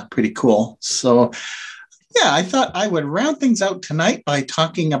pretty cool. So yeah, I thought I would round things out tonight by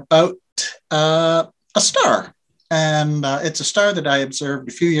talking about a star. And it's a star that I observed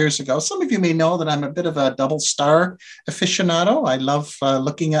a few years ago. Some of you may know that I'm a bit of a double star aficionado. I love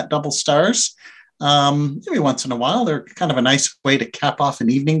looking at double stars. Every once in a while, they're kind of a nice way to cap off an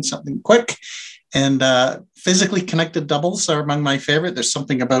evening, something quick. And physically connected doubles are among my favorite. There's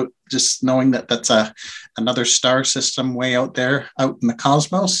something about just knowing that that's another star system way out there, out in the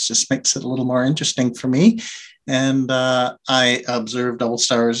cosmos, just makes it a little more interesting for me. And I observe double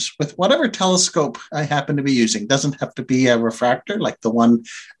stars with whatever telescope I happen to be using. Doesn't have to be a refractor like the one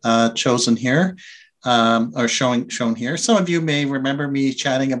chosen here or shown here. Some of you may remember me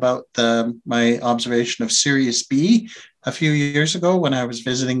chatting about my observation of Sirius B a few years ago when I was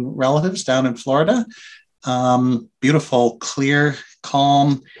visiting relatives down in Florida. Beautiful, clear,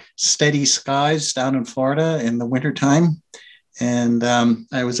 calm, steady skies down in Florida in the wintertime. And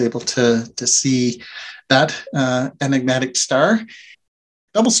I was able to see that enigmatic star.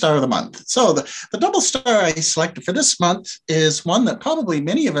 Double star of the month. So the double star I selected for this month is one that probably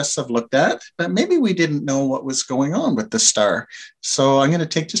many of us have looked at, but maybe we didn't know what was going on with the star. So I'm going to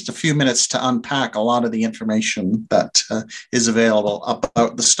take just a few minutes to unpack a lot of the information that is available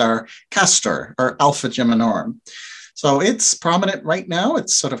about the star Castor, or Alpha Geminorum. So it's prominent right now.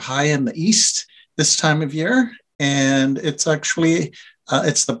 It's sort of high in the east this time of year, and it's actually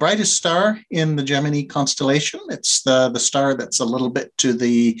it's the brightest star in the Gemini constellation. It's the star that's a little bit to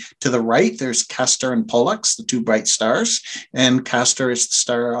the right. There's Castor and Pollux, the two bright stars, and Castor is the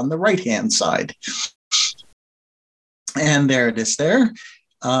star on the right-hand side. And there it is there.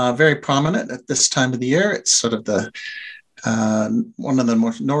 very prominent at this time of the year. It's sort of the one of the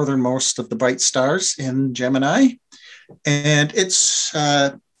most northernmost of the bright stars in Gemini. And its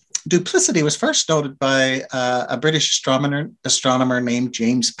duplicity was first noted by a British astronomer named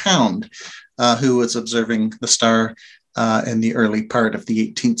James Pound, who was observing the star in the early part of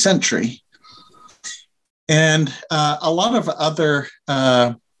the 18th century. And a lot of other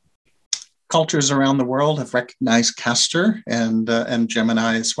cultures around the world have recognized Castor and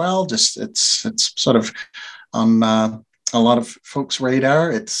Gemini as well. Just it's sort of on a lot of folks'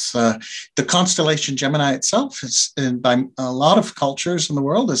 radar. It's the constellation Gemini itself is, by a lot of cultures in the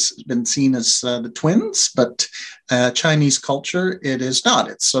world, has been seen as the twins, but Chinese culture, it is not.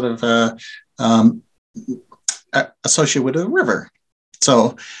 It's sort of associated with a river.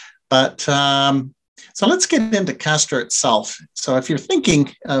 So let's get into Castor itself. So if you're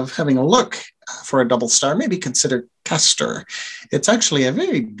thinking of having a look for a double star, maybe consider Castor. It's actually a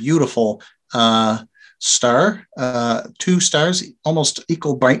very beautiful star, two stars, almost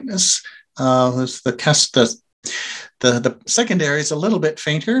equal brightness. The secondary is a little bit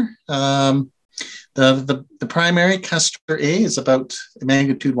fainter. The primary, Castor A, is about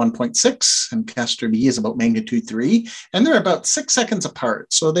magnitude 1.6, and Castor B is about magnitude 3, and they're about 6 seconds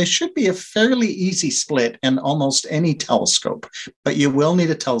apart. So they should be a fairly easy split in almost any telescope, but you will need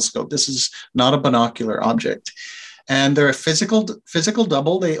a telescope. This is not a binocular object. And they're a physical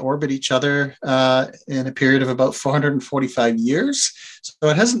double. They orbit each other in a period of about 445 years. So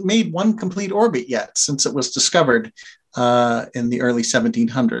it hasn't made one complete orbit yet since it was discovered in the early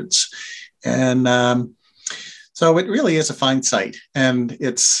 1700s. And so it really is a fine sight, and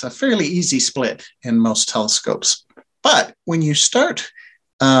it's a fairly easy split in most telescopes. But when you start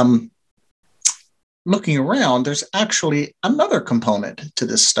looking around, there's actually another component to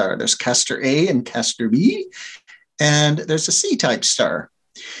this star. There's Castor A and Castor B, and there's a C-type star.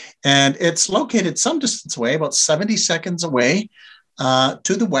 And it's located some distance away, about 70 seconds away to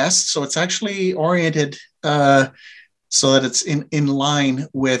the west. So it's actually oriented so that it's in line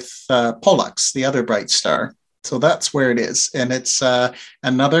with Pollux, the other bright star. So that's where it is. And it's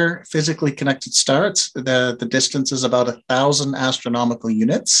another physically connected star. It's the distance is about 1,000 astronomical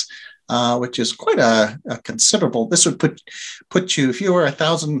units, which is quite a considerable. This would put you, if you were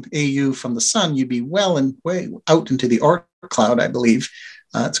 1,000 AU from the sun, you'd be well and way out into the Oort cloud, I believe.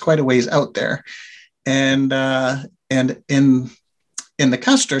 It's quite a ways out there. And in the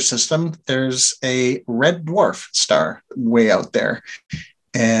Castor system, there's a red dwarf star way out there,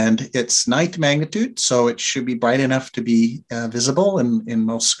 and it's 9th magnitude, so it should be bright enough to be visible in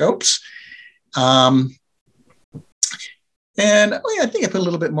most scopes. And I think I put a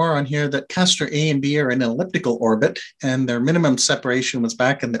little bit more on here that Castor A and B are in an elliptical orbit, and their minimum separation was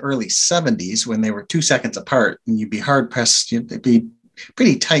back in the early 70s when they were 2 seconds apart, and you'd be hard pressed. It'd be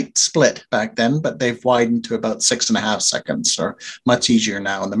pretty tight split back then, but they've widened to about 6.5 seconds, or much easier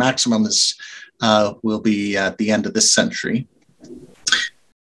now. And the maximum will be at the end of this century.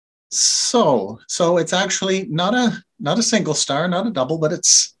 So it's actually not a single star, not a double, but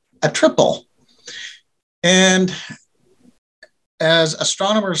it's a triple. And as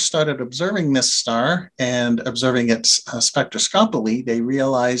astronomers started observing this star and observing it spectroscopically, they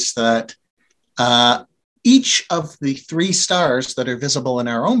realized that each of the 3 stars that are visible in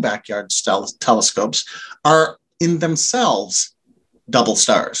our own backyard telescopes are in themselves double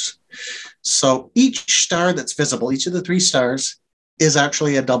stars. So each star that's visible, each of the 3 stars, is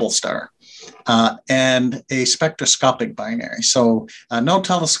actually a double star and a spectroscopic binary. So no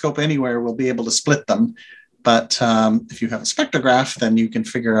telescope anywhere will be able to split them. But if you have a spectrograph, then you can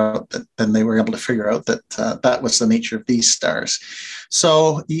figure out that. Then they were able to figure out that that was the nature of these stars.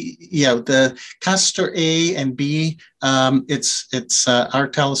 So the Castor A and B, it's our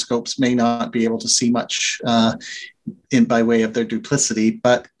telescopes may not be able to see much by way of their duplicity,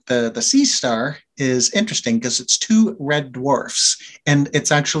 but the C star is interesting because it's 2 red dwarfs, and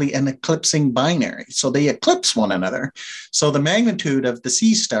it's actually an eclipsing binary. So they eclipse one another. So the magnitude of the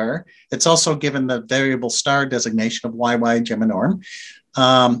C star, it's also given the variable star designation of YY Geminorum.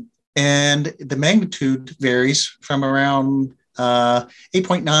 And the magnitude varies from around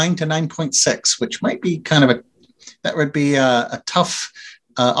 8.9 to 9.6, which might be that would be a tough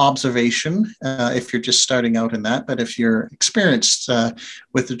observation if you're just starting out in that. But if you're experienced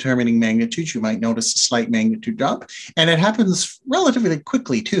with determining magnitudes, you might notice a slight magnitude drop. And it happens relatively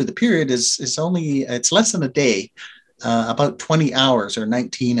quickly too. The period is it's less than a day, about 20 hours or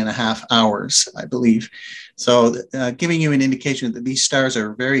 19 and a half hours, I believe. So giving you an indication that these stars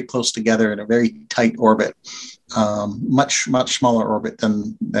are very close together in a very tight orbit, much smaller orbit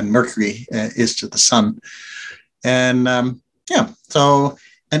than Mercury is to the sun. And so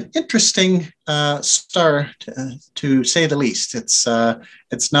an interesting star, to say the least. It's not.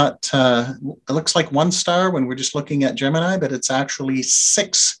 It looks like one star when we're just looking at Gemini, but it's actually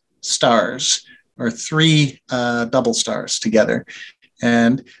 6 stars or 3 double stars together.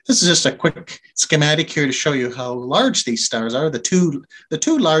 And this is just a quick schematic here to show you how large these stars are. The two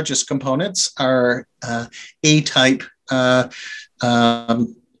largest components are A-type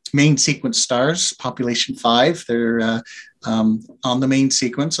main sequence stars, population 5. They're on the main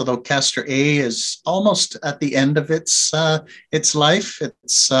sequence, although Castor A is almost at the end of its life.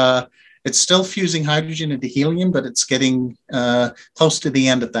 It's still fusing hydrogen into helium, but it's getting close to the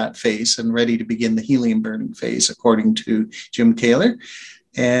end of that phase and ready to begin the helium burning phase, according to Jim Kaler.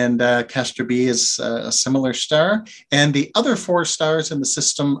 And Castor B is a similar star. And the other 4 stars in the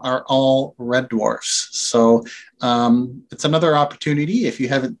system are all red dwarfs. So it's another opportunity. If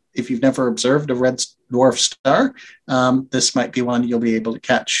you've never observed a red dwarf star, this might be one you'll be able to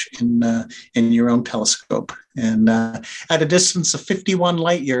catch in your own telescope. And at a distance of 51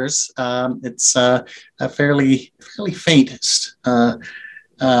 light years, it's a fairly faint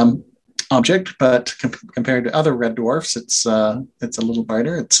object, but compared to other red dwarfs, it's a little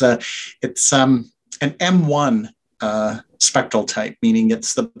brighter. It's an M1 spectral type, meaning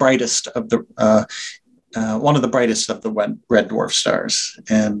it's the brightest of the one of the brightest of the red dwarf stars.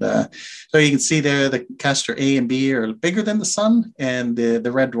 And so you can see there the Castor A and B are bigger than the sun, and the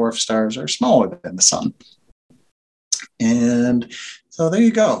red dwarf stars are smaller than the sun. And so there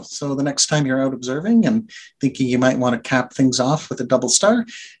you go. So the next time you're out observing and thinking you might want to cap things off with a double star,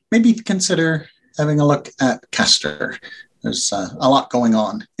 maybe consider having a look at Castor. There's a lot going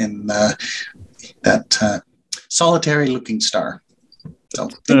on in that solitary looking star. So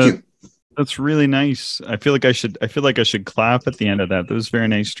thank you. That's really nice. I feel like I should clap at the end of that. That was very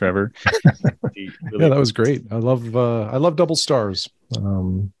nice, Trevor. Yeah, that was great. I love double stars.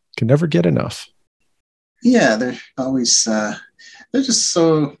 Can never get enough. Yeah, they're always they're just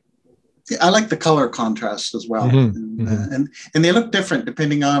so. I like the color contrast as well, and they look different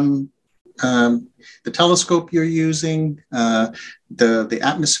depending on the telescope you're using, the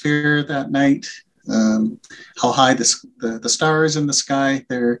atmosphere that night, how high the stars in the sky.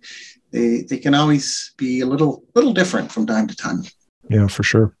 They can always be a little different from time to time. Yeah, for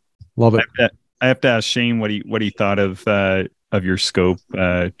sure. Love it. I have to ask Shane what he thought of your scope,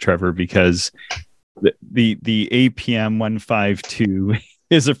 Trevor, because the APM 152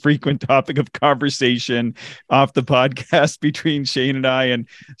 is a frequent topic of conversation off the podcast between Shane and I. And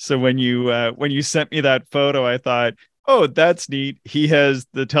so when you sent me that photo, I thought, oh, that's neat. He has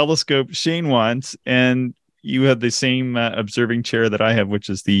the telescope Shane wants, and you have the same observing chair that I have, which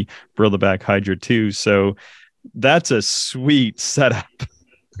is the Brildeback Hydra 2. So that's a sweet setup.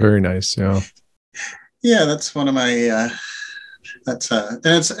 Very nice. Yeah. Yeah, that's one of my. It's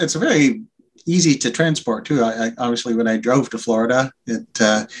a very easy to transport too. I obviously, when I drove to Florida, it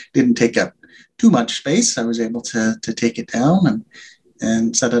didn't take up too much space. I was able to take it down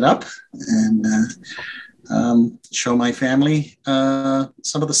and set it up and show my family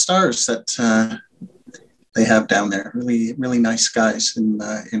some of the stars that they have down there. Really, really nice skies in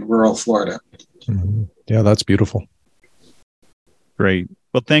rural Florida. Mm-hmm. Yeah, that's beautiful. Great.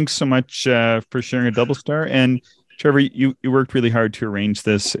 Well, thanks so much for sharing a double star. And Trevor, you worked really hard to arrange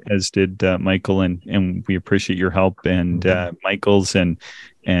this, as did Michael, and we appreciate your help and Michael's and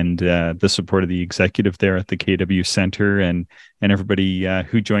the support of the executive there at the KW Center and everybody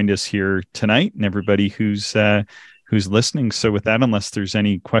who joined us here tonight and everybody who's listening. So with that, unless there's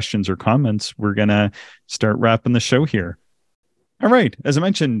any questions or comments, we're going to start wrapping the show here. All right. As I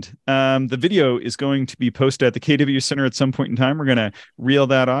mentioned, the video is going to be posted at the KW Center at some point in time. We're going to reel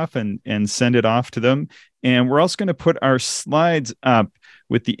that off and send it off to them. And we're also going to put our slides up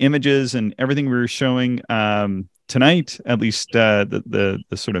with the images and everything we were showing tonight, at least the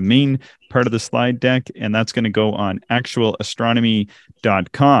sort of main part of the slide deck. And that's going to go on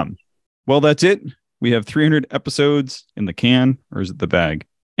actualastronomy.com. Well, that's it. We have 300 episodes in the can, or is it the bag?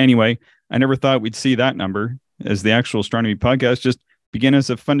 Anyway, I never thought we'd see that number, as the Actual Astronomy podcast just began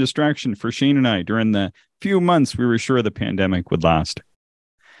as a fun distraction for Shane and I during the few months we were sure the pandemic would last.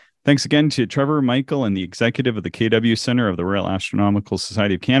 Thanks again to Trevor, Michael, and the executive of the KW Center of the Royal Astronomical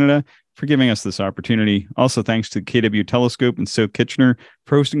Society of Canada for giving us this opportunity. Also, thanks to the KW Telescope in South Kitchener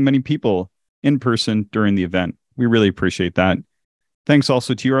for hosting many people in person during the event. We really appreciate that. Thanks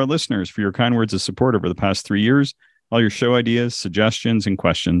also to you, our listeners, for your kind words of support over the past 3 years, all your show ideas, suggestions, and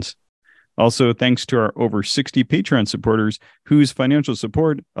questions. Also, thanks to our over 60 Patreon supporters whose financial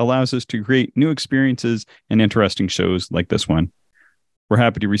support allows us to create new experiences and interesting shows like this one. We're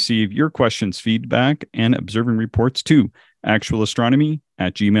happy to receive your questions, feedback, and observing reports to actualastronomy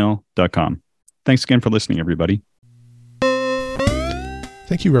 @gmail.com. Thanks again for listening, everybody.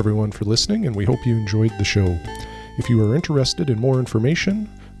 Thank you, everyone, for listening, and we hope you enjoyed the show. If you are interested in more information,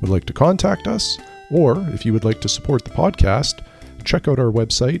 would like to contact us, or if you would like to support the podcast, check out our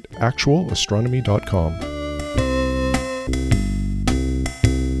website, actualastronomy.com.